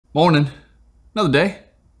Morning. Another day,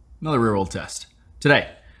 another real world test. Today,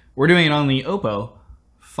 we're doing it on the Oppo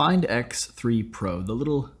Find X3 Pro, the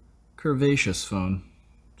little curvaceous phone.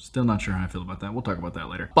 Still not sure how I feel about that. We'll talk about that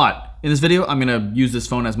later. But in this video, I'm gonna use this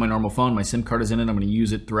phone as my normal phone. My SIM card is in it. I'm gonna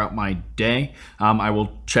use it throughout my day. I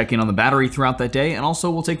will check in on the battery throughout that day, and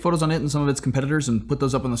also we'll take photos on it and some of its competitors and put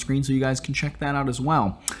those up on the screen so you guys can check that out as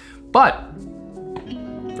well. But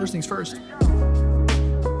first things first.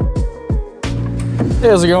 Hey,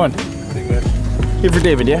 how's it going? Pretty good. Here for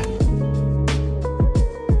David, yeah? A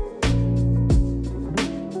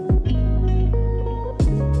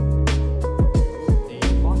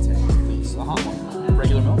latte, please. A hot one.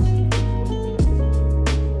 Regular milk.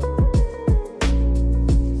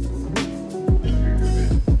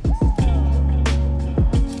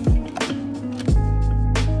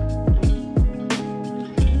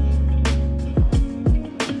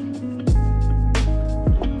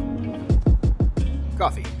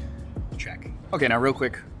 Coffee. Check. Okay, now real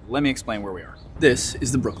quick, let me explain where we are. This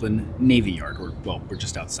is the Brooklyn Navy Yard, or well, we're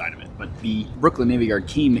just outside of it. But the Brooklyn Navy Yard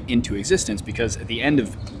came into existence because at the end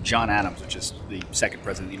of John Adams, which is the second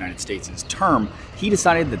president of the United States' term, he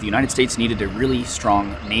decided that the United States needed a really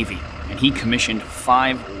strong Navy. And he commissioned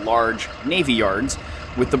 5 large Navy yards,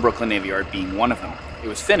 with the Brooklyn Navy Yard being one of them. It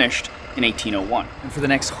was finished in 1801. And for the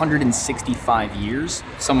next 165 years,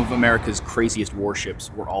 some of America's craziest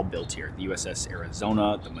warships were all built here. The USS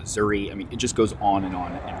Arizona, the Missouri, I mean, it just goes on and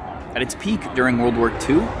on and on. At its peak during World War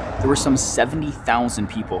II, there were some 70,000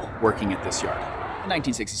 people working at this yard. In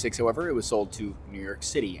 1966, however, it was sold to New York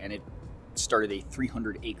City, and it started a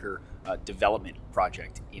 300-acre development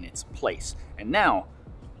project in its place. And now,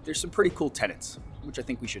 there's some pretty cool tenants, which I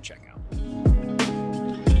think we should check out.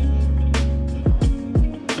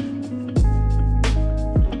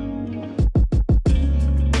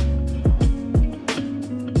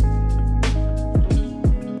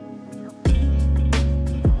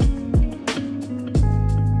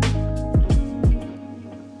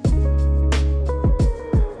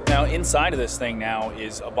 Inside of this thing now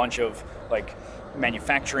is a bunch of like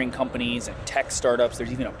manufacturing companies and tech startups.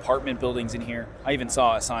 There's even apartment buildings in here. I even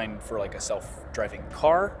saw a sign for like a self-driving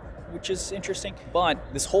car, which is interesting.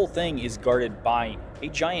 But this whole thing is guarded by a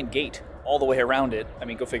giant gate all the way around it. I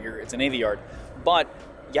mean, go figure, it's a Navy Yard. But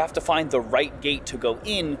you have to find the right gate to go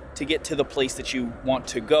in to get to the place that you want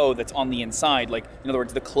to go that's on the inside. Like, in other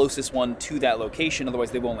words, the closest one to that location.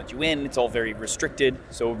 Otherwise, they won't let you in. It's all very restricted.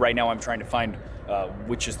 So right now I'm trying to find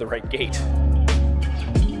which is the right gate.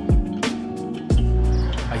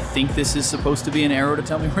 I think this is supposed to be an arrow to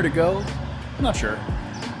tell me where to go. I'm not sure,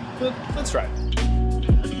 but let's try it.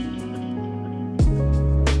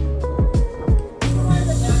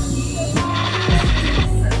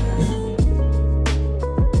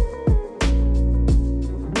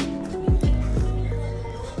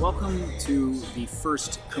 Welcome to the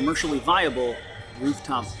first commercially viable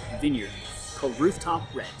rooftop vineyard called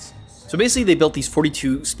Rooftop Reds. So basically they built these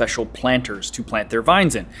 42 special planters to plant their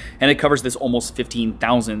vines in, and it covers this almost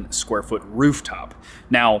 15,000 square foot rooftop.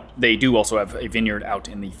 Now, they do also have a vineyard out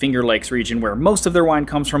in the Finger Lakes region where most of their wine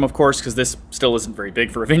comes from, of course, because this still isn't very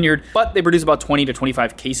big for a vineyard, but they produce about 20 to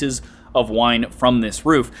 25 cases of wine from this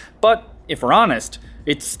roof. But if we're honest,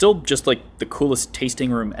 it's still just like the coolest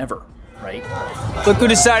tasting room ever, right? Look who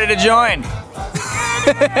decided to join.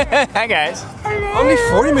 Hi guys. Only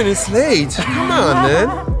 40 minutes late. Come on,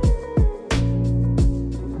 man.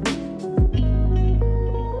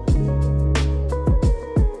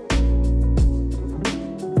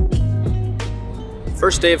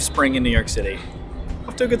 First day of spring in New York City.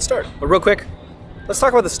 Off to a good start. But real quick, let's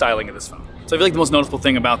talk about the styling of this phone. So I feel like the most noticeable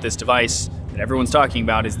thing about this device that everyone's talking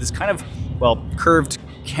about is this kind of, well, curved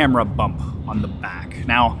camera bump on the back.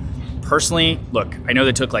 Now, personally, look, I know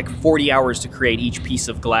they took like 40 hours to create each piece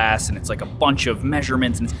of glass, and it's like a bunch of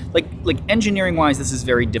measurements, and it's like engineering wise, this is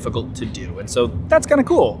very difficult to do. And so that's kind of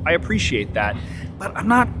cool. I appreciate that, but I'm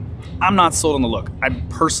not sold on the look. I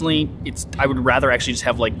would rather actually just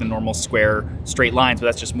have like the normal square straight lines, but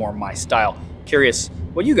that's just more my style. Curious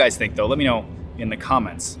what you guys think though, let me know in the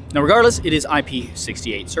comments. Now regardless, it is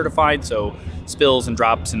IP68 certified, so spills and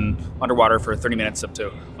drops and underwater for 30 minutes up to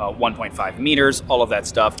 1.5 meters, all of that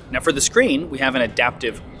stuff. Now for the screen, we have an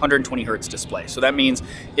adaptive 120 hertz display. So that means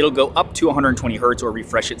it'll go up to 120 hertz or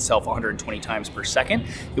refresh itself 120 times per second.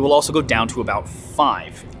 It will also go down to about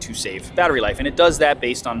 5 to save battery life. And it does that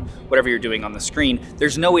based on whatever you're doing on the screen.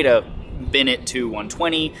 There's no way to bin it to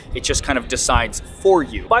 120, it just kind of decides for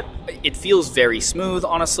you. But it feels very smooth,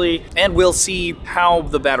 honestly, and we'll see how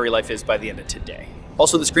the battery life is by the end of today.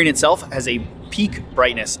 Also, the screen itself has a peak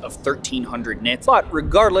brightness of 1300 nits, but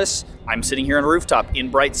regardless, I'm sitting here on a rooftop in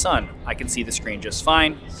bright sun. I can see the screen just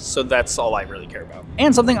fine, so that's all I really care about.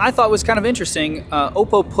 And something I thought was kind of interesting,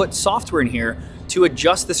 Oppo put software in here to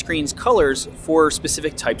adjust the screen's colors for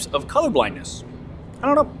specific types of color blindness. I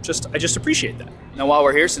don't know, I just appreciate that. Now while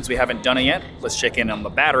we're here, since we haven't done it yet, let's check in on the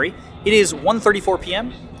battery. It is 1:34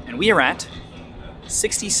 p.m. and we are at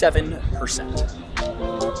 67%.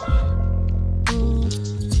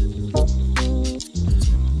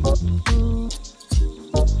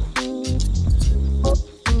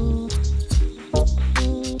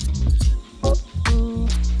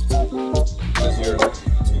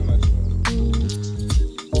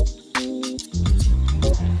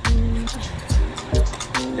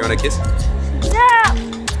 You want a kiss?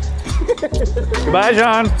 Goodbye,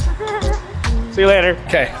 Sean. See you later.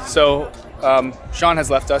 Okay, so Sean has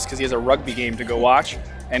left us because he has a rugby game to go watch,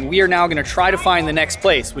 and we are now going to try to find the next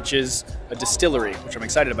place, which is a distillery, which I'm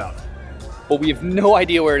excited about. But we have no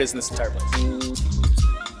idea where it is in this entire place.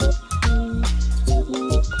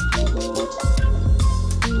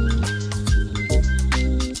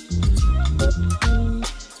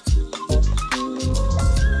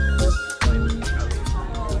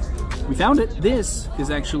 We found it. This is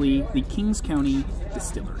actually the Kings County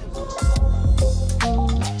Distillery.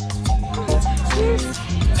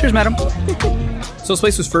 Cheers, madam. So this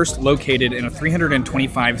place was first located in a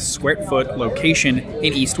 325 square foot location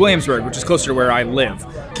in East Williamsburg, which is closer to where I live.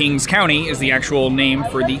 Kings County is the actual name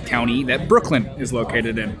for the county that Brooklyn is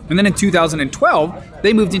located in. And then in 2012,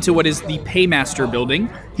 they moved into what is the Paymaster building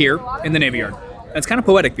here in the Navy Yard. That's kind of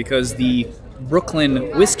poetic because the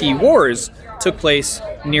Brooklyn Whiskey Wars took place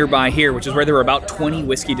nearby here, which is where there were about 20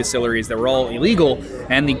 whiskey distilleries that were all illegal,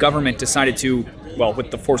 and the government decided to, well,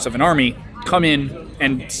 with the force of an army, come in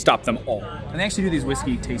and stop them all. And they actually do these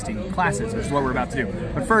whiskey tasting classes, which is what we're about to do.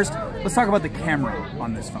 But first, let's talk about the camera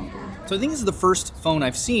on this phone. So I think this is the first phone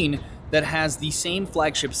I've seen that has the same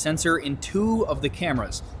flagship sensor in two of the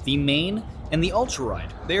cameras, the main and the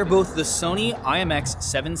ultra-wide. They are both the Sony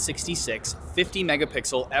IMX766 50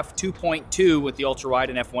 megapixel f2.2 with the ultra-wide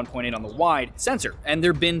and f1.8 on the wide sensor, and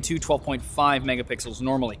they're bin to 12.5 megapixels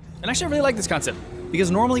normally. And actually I really like this concept,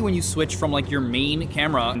 because normally when you switch from like your main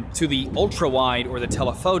camera to the ultra-wide or the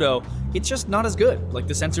telephoto, it's just not as good. Like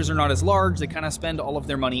the sensors are not as large, they kind of spend all of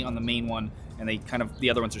their money on the main one, and the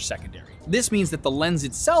other ones are secondary. This means that the lens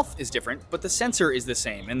itself is different, but the sensor is the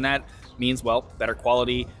same, and that means, well, better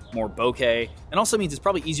quality, more bokeh, and also means it's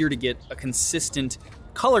probably easier to get a consistent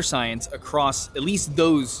color science across at least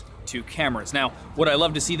those two cameras. Now, would I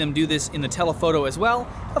love to see them do this in the telephoto as well?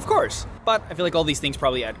 Of course, but I feel like all these things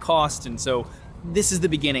probably add cost, and so this is the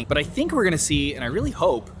beginning. But I think we're gonna see, and I really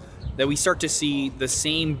hope, that we start to see the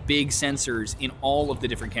same big sensors in all of the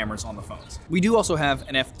different cameras on the phones. We do also have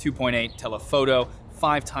an f2.8 telephoto,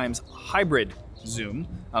 5x hybrid zoom.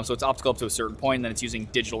 So it's optical up to a certain point, and then it's using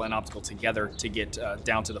digital and optical together to get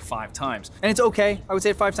down to the 5x. And it's okay, I would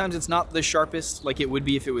say at 5x it's not the sharpest like it would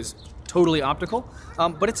be if it was totally optical,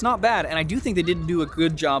 but it's not bad. And I do think they did do a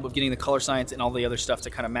good job of getting the color science and all the other stuff to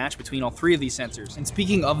kind of match between all three of these sensors. And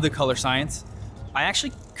speaking of the color science, I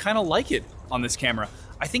actually kind of like it on this camera.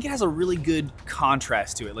 I think it has a really good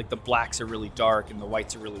contrast to it. Like the blacks are really dark and the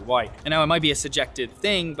whites are really white. And now it might be a subjective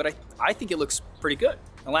thing, but I think it looks pretty good.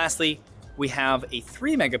 And lastly, we have a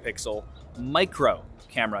 3 megapixel micro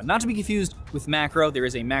camera. Not to be confused with macro, there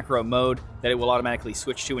is a macro mode that it will automatically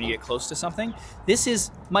switch to when you get close to something. This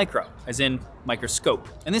is micro, as in microscope.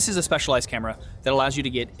 And this is a specialized camera that allows you to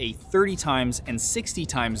get a 30x and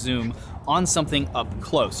 60x zoom on something up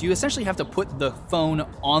close. You essentially have to put the phone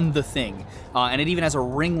on the thing, and it even has a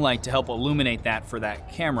ring light to help illuminate that for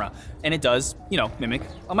that camera. And it does, you know, mimic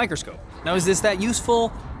a microscope. Now, is this that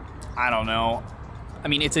useful? I don't know. I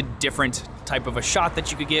mean, it's a different type of a shot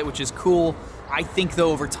that you could get, which is cool. I think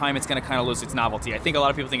though over time it's gonna kind of lose its novelty. I think a lot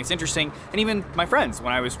of people think it's interesting, and even my friends,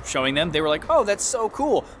 when I was showing them, they were like, oh, that's so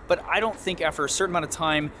cool. But I don't think after a certain amount of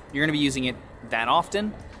time, you're gonna be using it that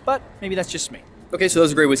often, but maybe that's just me. Okay, so that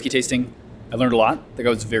was a great whiskey tasting. I learned a lot. I think it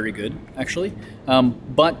was very good, actually.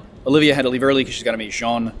 But Olivia had to leave early because she's gotta meet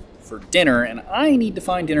Jean for dinner, and I need to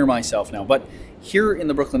find dinner myself now. But here in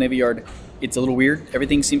the Brooklyn Navy Yard, it's a little weird.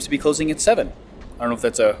 Everything seems to be closing at 7. I don't know if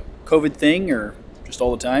that's a COVID thing or just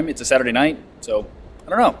all the time. It's a Saturday night, so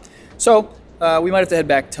I don't know. So we might have to head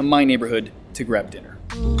back to my neighborhood to grab dinner.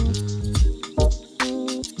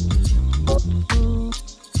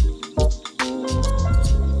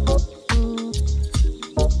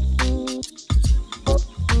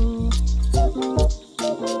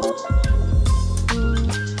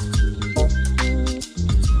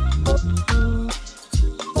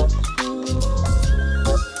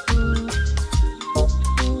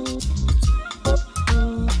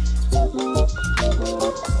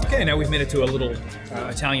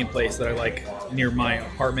 Italian place that I like near my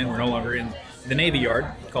apartment. We're no longer in the Navy Yard,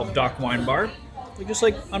 called Dock Wine Bar. They're just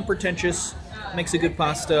like unpretentious, makes a good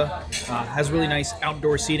pasta, has really nice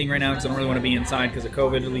outdoor seating right now because I don't really want to be inside because of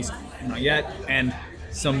COVID, at least not yet, and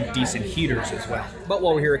some decent heaters as well. But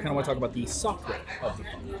while we're here, I kind of want to talk about the software of the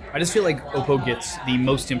phone. I just feel like Oppo gets the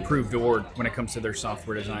most improved award when it comes to their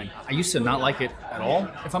software design. I used to not like it at all,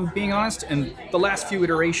 if I'm being honest, and the last few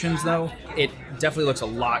iterations though, it definitely looks a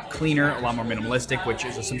lot cleaner, a lot more minimalistic, which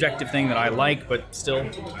is a subjective thing that I like, but still,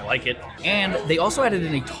 I like it. And they also added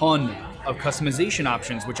in a ton of customization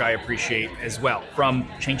options, which I appreciate as well. From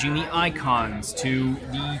changing the icons to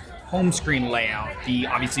the home screen layout,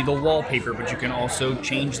 obviously the wallpaper, but you can also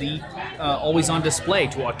change the always on display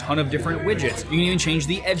to a ton of different widgets. You can even change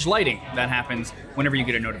the edge lighting that happens whenever you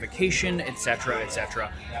get a notification, etc.,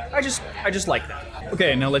 etc. I just like that.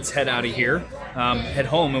 Okay, now let's head out of here, head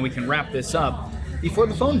home, and we can wrap this up before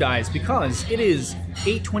the phone dies because it is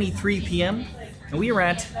 8:23 p.m. and we are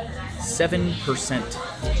at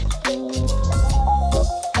 7%.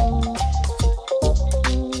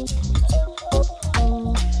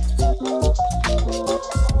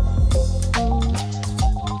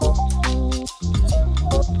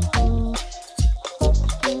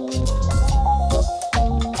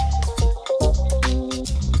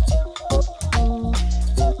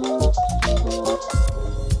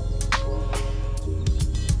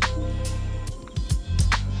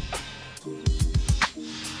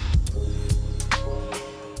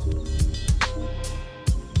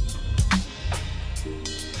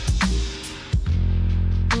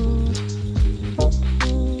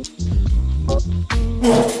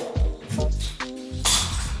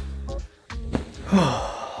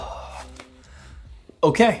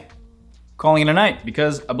 Okay, calling it a night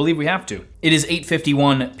because I believe we have to. It is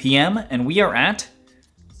 8:51 p.m. and we are at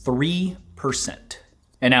 3%.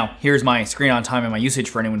 And now here's my screen on time and my usage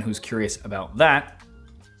for anyone who's curious about that.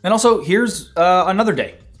 And also here's another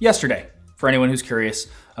day, yesterday, for anyone who's curious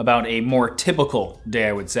about a more typical day,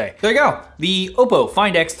 I would say. There you go, the Oppo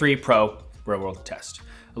Find X3 Pro real world test.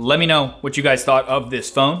 Let me know what you guys thought of this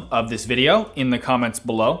phone, of this video, in the comments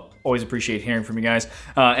below. Always appreciate hearing from you guys.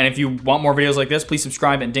 And if you want more videos like this, please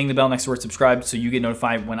subscribe and ding the bell next to where it's subscribed so you get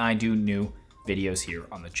notified when I do new videos here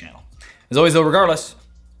on the channel. As always though, regardless,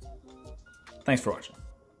 thanks for watching.